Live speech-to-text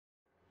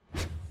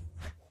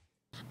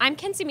I'm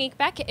Kenzie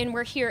Meekbeck, and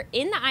we're here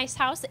in the Ice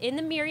House in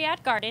the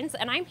Myriad Gardens,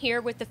 and I'm here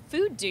with the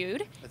food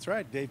dude. That's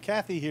right, Dave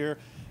Cathy here.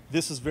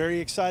 This is very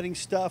exciting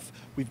stuff.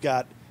 We've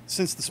got,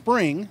 since the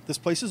spring, this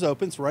place is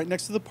open. It's right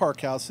next to the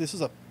Park House. This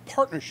is a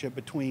partnership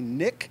between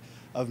Nick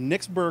of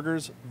Nick's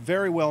Burgers,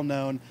 very well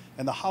known,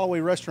 and the Holloway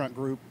Restaurant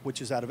Group,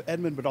 which is out of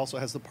Edmond, but also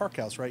has the Park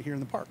House right here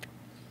in the park.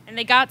 And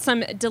they got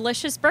some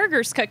delicious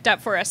burgers cooked up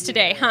for us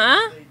today, huh?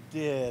 They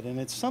did, and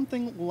it's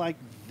something like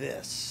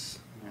this.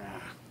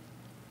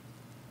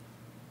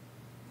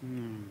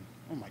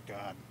 Oh my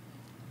God.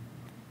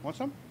 Want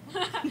some?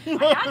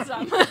 I have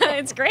some.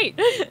 It's great.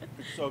 It's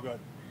so good.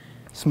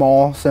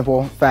 Small,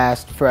 simple,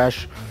 fast,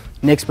 fresh.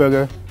 Nick's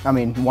Burger, I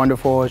mean,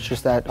 wonderful. It's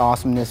just that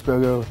awesomeness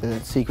burger with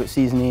the secret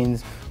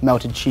seasonings,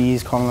 melted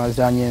cheese,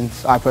 caramelized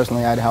onions. I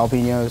personally add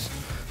jalapenos.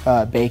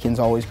 Bacon's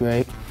always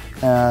great.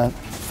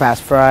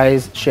 Fast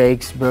fries,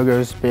 shakes,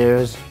 burgers,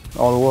 beers,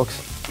 all the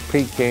works.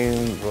 Pete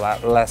came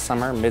last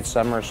summer,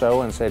 midsummer or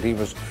so, and said he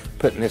was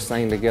putting this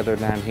thing together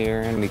down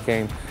here, and he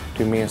came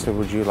to me and said,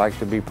 would you like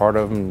to be part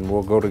of it, and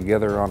we'll go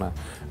together on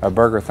a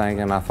burger thing.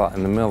 And I thought,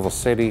 in the middle of the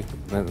city,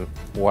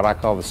 what I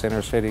call the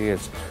center city,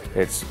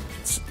 it's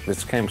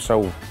came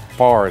so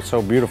far, it's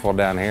so beautiful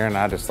down here, and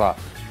I just thought,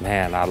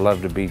 man, I'd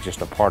love to be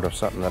just a part of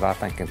something that I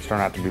think can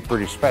turn out to be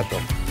pretty special.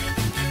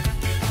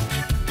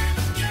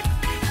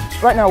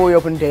 Right now we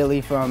open daily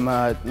from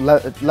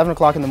 11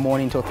 o'clock in the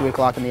morning till 3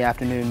 o'clock in the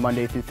afternoon,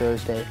 Monday through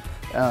Thursday.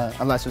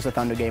 Unless there's a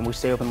Thunder game. We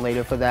stay open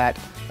later for that,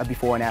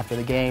 before and after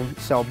the game.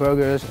 Sell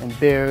burgers and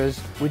beers.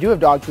 We do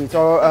have dog treats.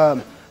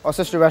 Our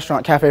sister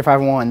restaurant, Cafe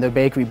 501, the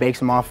bakery bakes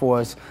them off for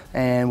us,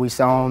 and we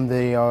sell them.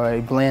 They are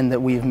a blend that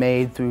we've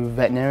made through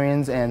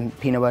veterinarians and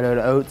peanut butter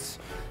to oats.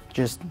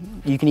 Just,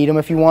 you can eat them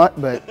if you want,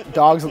 but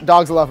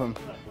dogs love them.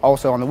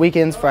 Also on the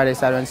weekends, Friday,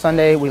 Saturday, and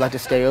Sunday, we like to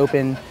stay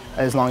open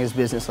as long as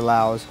business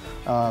allows.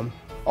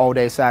 All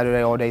day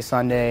Saturday, all day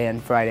Sunday,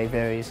 and Friday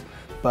varies.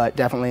 But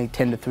definitely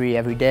 10 to 3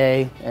 every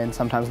day, and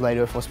sometimes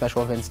later for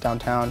special events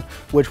downtown,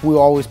 which we'll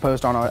always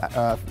post on our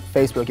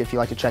Facebook if you'd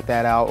like to check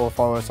that out, or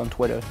follow us on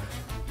Twitter.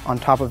 On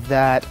top of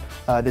that,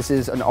 this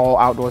is an all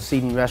outdoor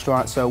seating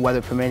restaurant, so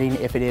weather permitting,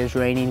 if it is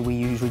raining, we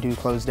usually do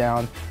close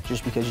down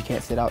just because you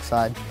can't sit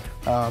outside.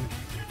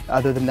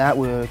 Other than that,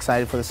 we're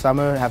excited for the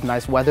summer, have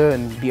nice weather,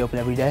 and be open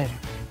every day.